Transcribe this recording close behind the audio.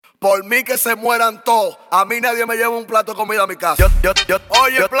Por mí que se mueran todos. A mí nadie me lleva un plato de comida a mi casa.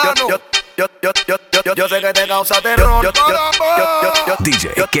 Oye, plano. Yo sé que te causa terror.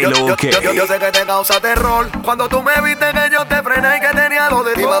 DJ, que lo que. Yo sé que te causa terror. Cuando tú me viste que yo te frené y que tenía lo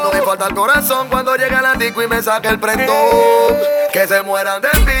de ti. Cuando me falta el corazón, cuando llega el antico y me saque el prendón. Que se mueran de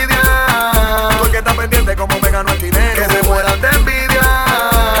envidia. Porque está pendiente como me ganó el dinero. Que se mueran de envidia.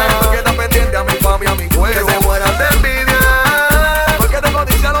 Porque está pendiente a mi familia, a mi cuello. Que se mueran de envidia. Porque te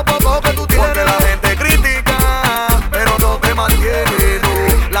codicia lo poco que tú tienes. Porque la gente critica, pero no te mantiene. No.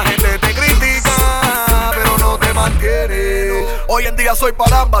 La gente te critica, pero no te mantiene. No. Hoy en día soy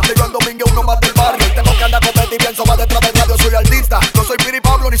palamba, soy yo el domingo uno más del barrio. Y tengo que andar competiendo, pienso más detrás de radio. Soy artista, no soy Piri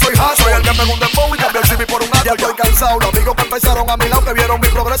Pablo ni soy Hasso. Soy el que pegó un Dembow y cambió el CV por un ato. Ya estoy cansado, los amigos que empezaron a mi lado, que vieron mi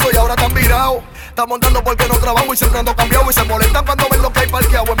progreso y ahora están virados. Están montando porque no trabajo y siempre ando cambiado. Y se molestan cuando ven lo que hay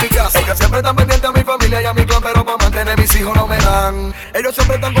parqueado en mi casa. Es que siempre están pendientes a mi familia y a mi clan, pero para mantener mis hijos no me dan. Ellos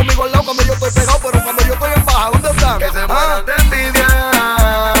siempre están conmigo al lado cuando yo estoy pegado, pero cuando yo estoy en baja, ¿dónde están? Que se mueran de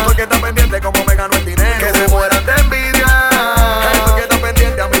envidia, porque están pendientes como me ganó el dinero. Que se mueran de envidia, porque están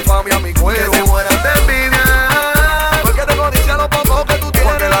pendientes a mi familia, a mi cuello. Que se mueran de envidia, porque te codicia lo poco que tú tienes.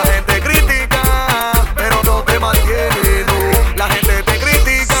 Porque la gente critica, pero no te mantiene. No. La gente te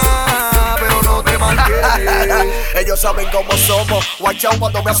critica, pero no te mantiene. Ellos saben cómo somos. Watch out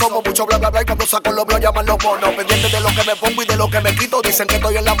cuando me asomo. Mucho bla bla bla y cuando saco los blogs llaman los monos. Pendientes de lo que me pongo y de lo que me quito. Dicen que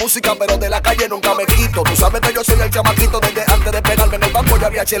estoy en la música, pero de la calle nunca me quito. Tú sabes que yo soy el chamaquito. Desde antes de pegarme en el banco ya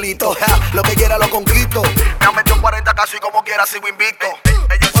había chelito. Ja, lo que quiera lo conquisto. Me han metido 40 casi como quiera sigo invicto.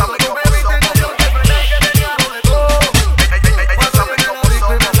 Ellos saben cómo somos. Ellos saben cómo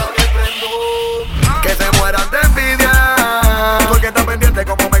somos. Que se mueran de envidia, porque están pendientes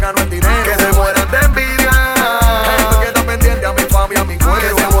como me ganó el dinero. Que se mueran de envidia, porque están pendientes a mi familia, a mi cuello. Que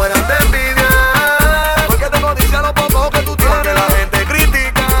se mueran de envidia, porque te codicia lo poco que tú tienes. Porque la gente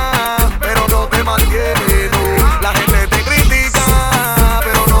critica, pero no te mantiene. No. La gente te critica,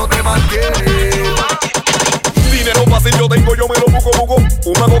 pero no te mantiene. Dinero fácil yo tengo, yo me lo busco.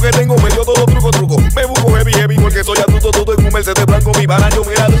 Un mago que tengo me dio todo truco. Me busco heavy, porque soy adulto, todo en un Mercedes blanco, mi baraño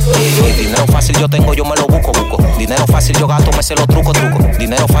mira. Dinero fácil yo tengo, yo me lo busco. Dinero fácil yo gasto, me sé los truco.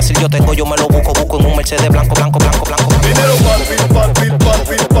 Dinero fácil yo tengo, yo me lo busco en un Mercedes blanco. Dinero fácil.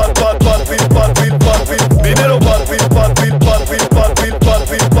 Dinero fácil.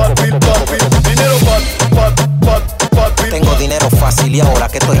 Dinero fácil. Tengo dinero fácil y ahora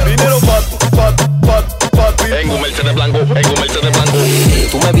que estoy Dinero fácil. En un Mercedes blanco.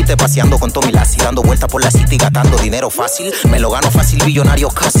 Tú me viste paseando con Tommy Lassie, dando vueltas por la city gastando dinero fácil. Me lo gano fácil, billonario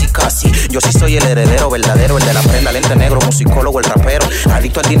casi. Yo sí soy el heredero verdadero, el de la prenda, lente negro, musicólogo, el rapero.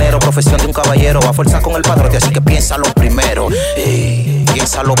 Adicto al dinero, profesión de un caballero. A fuerza con el padrote, así que piénsalo primero.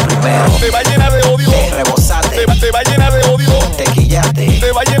 Piénsalo primero. Te va llena de odio. Te rebosate. Te va llena de odio. Te quillaste.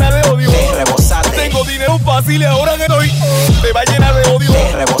 Te va llena de odio. Te rebosate. Tengo dinero fácil y ahora que estoy. Te va llena de odio.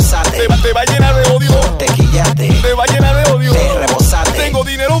 Te rebosate. Te va llena de odio. Te quillaste. Te va llena de odio. Te rebosate. Tengo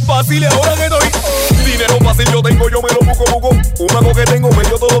dinero fácil y ahora que doy. Dinero fácil yo tengo, yo me lo busco. Un mago que tengo me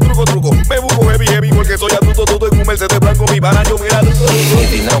dio todo truco. Me busco heavy, porque soy adulto, todo en un Mercedes blanco, mi baraño mira.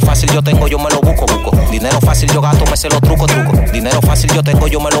 Dinero fácil yo tengo, yo me lo busco. Dinero fácil yo gasto, me sé los truco. Dinero fácil yo tengo,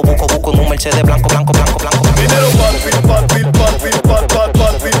 yo me lo busco en un Mercedes blanco. Dinero fácil.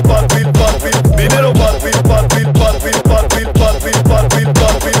 Dinero fácil.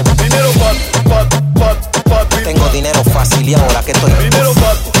 Dinero fácil. Tengo dinero fácil y ahora que estoy Dinero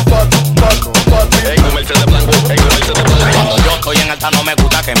fácil. En un Mercedes blanco. Cuando yo estoy en alta no me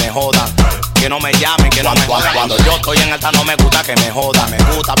gusta que me jodan. Que no me llamen, que no me jodan. Cuando yo estoy en alta no me gusta que me jodan. Me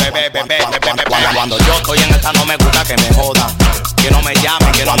gusta beber. Cuando yo estoy en alta no me gusta que me jodan. Que no me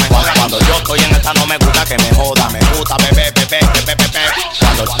llamen, que no me jodan. Cuando yo estoy en alta no me gusta que me jodan. Me gusta beber.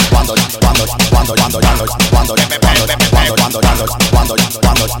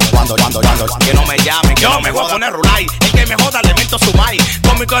 Que no me llamen, que no me voy a poner rulay. El que me joda le meto su mai.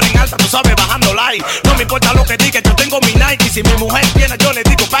 Con mi cara en alta, tú sabes, bajando like. No me importa lo que diga, yo tengo mi Nike. Y si mi mujer viene, yo le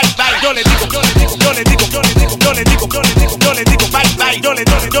digo bye bye. Yo le digo bye bye. Yo le digo bye bye.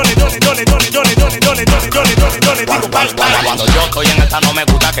 Cuando yo estoy en alta no me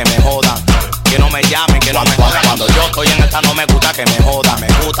gusta que me jodan. Que no me llamen, que no me jodan. Cuando yo estoy en alta no me gusta que me jodan. Me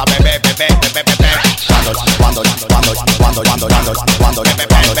gusta beber.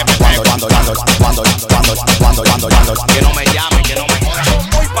 Que no me llamen, que no me jodan.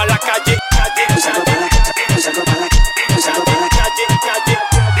 Voy pa' la calle.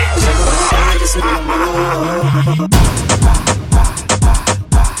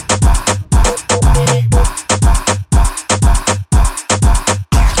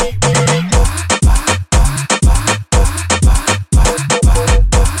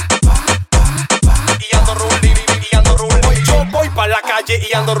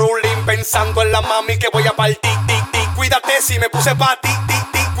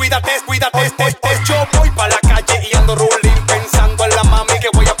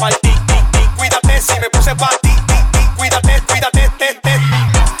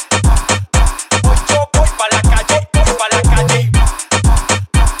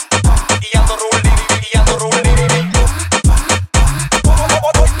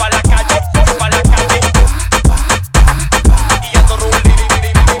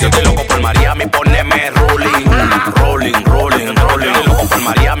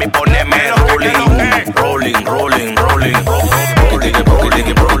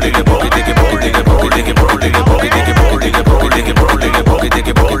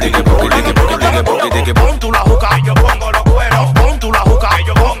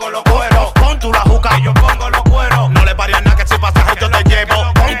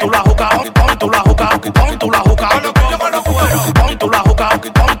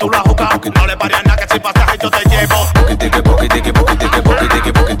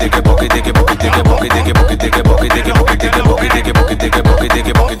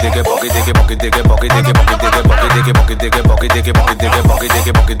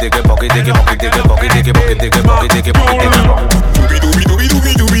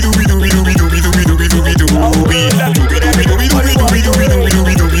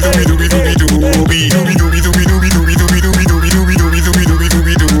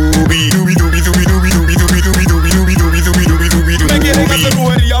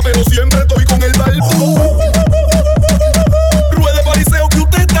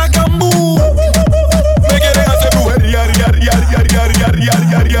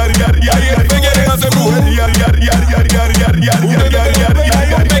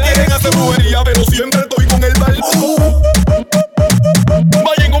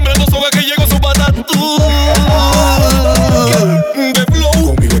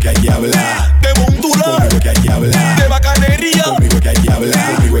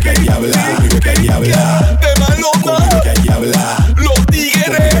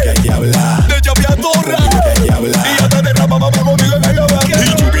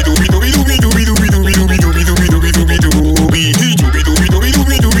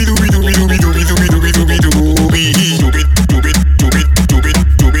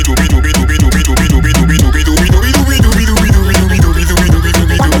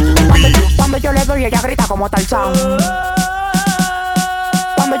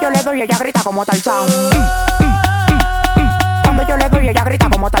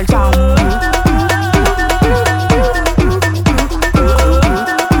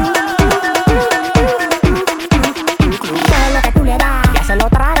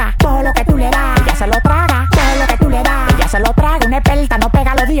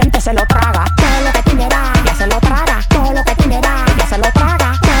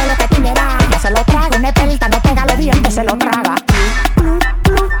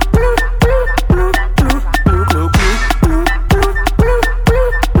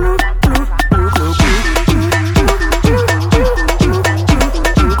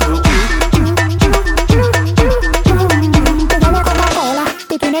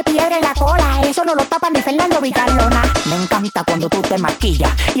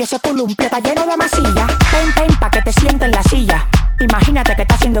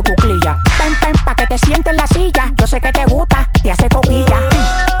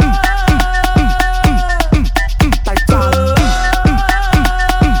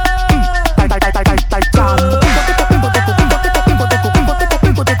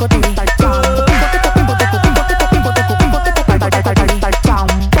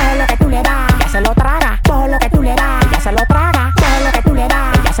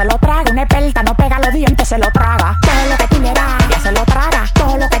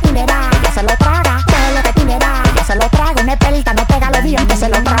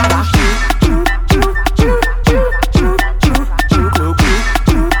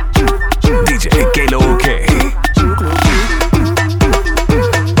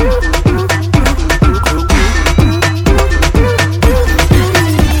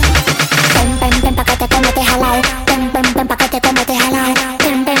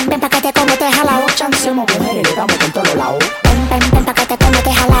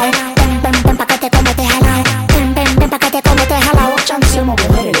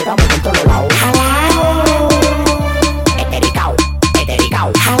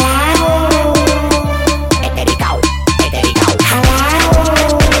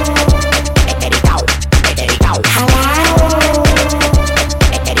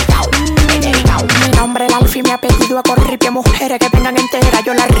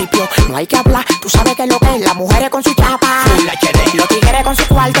 con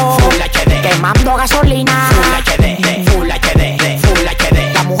su cuarto. Full HD. Quemando gasolina. Full HD. Full HD. Full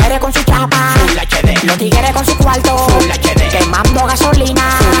HD. Las mujeres con su chapa. Full HD. Los tigres con su cuarto. Full HD. Quemando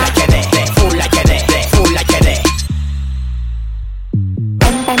gasolina. Full HD. Full HD. Full HD.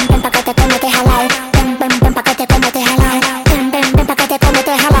 Ven, ven, ven pa' que te come te jalao. Ven, ven, ven pa' que te come te jalao. Ven, ven, ven pa' que te come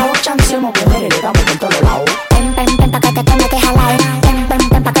te jalao. Chancemos mujeres, le damos por todos lados. Ven, ven, ven pa' que te come te jalao. Ven, ven,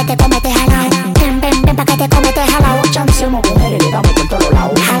 ven pa' que te come te jalao. Ven, ven, ven pa' que te come te jalao. Chancemos mujeres, le damos por todos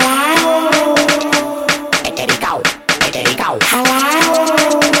lados. Jalao. Etericao. Etericao. Jalao.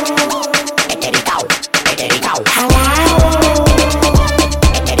 Etericao. Etericao. Jalao.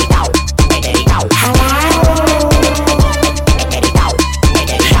 Etericao. Etericao. Jalao. Etericao.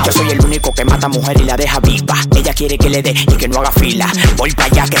 Etericao. Yo soy el único que mata a mujer y la deja viva. Ella quiere que le dé y que no haga fila. Voy para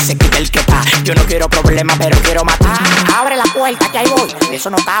allá que se quite el que está. Yo no quiero problemas, pero quiero matar. Abre la puerta que ahí voy. Eso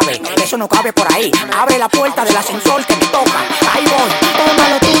no cabe por ahí. Abre la puerta del ascensor que me toca. Ahí voy, toma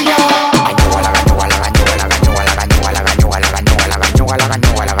lo tuyo.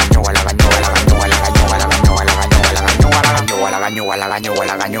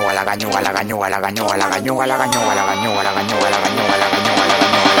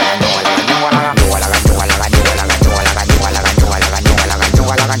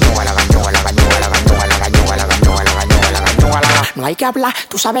 No hay que hablar,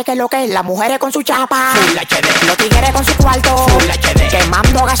 tú sabes que es lo que es. Las mujeres con su chapa. Full HD. Los tigres con su cuarto. Full HD.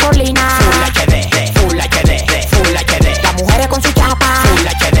 Quemando gasolina. Full HD. Full HD. Full HD. Las mujeres con su chapa. Full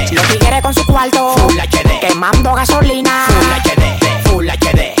HD. Los tigres con su cuarto. Full HD. Quemando gasolina. Full HD. Full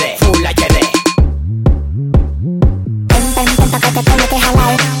HD. Full HD. Ven, ven, ven pa' que te come te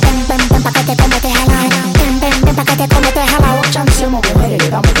jalao. Ven, ven, ven pa' que te come te jalao. Ven, ven, ven pa' que te come te jalao. Chancemos mujeres, le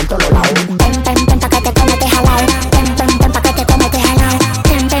damos por todos lados. Ven, ven, ven pa' que te come te jalao. Ven, ven, ven pa' que te come te jalao.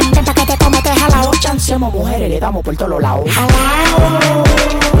 Ven, ven, ven pa' que te come te jalao. Chancemos mujeres, le damos por todos lados.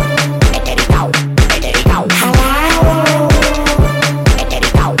 Jalao.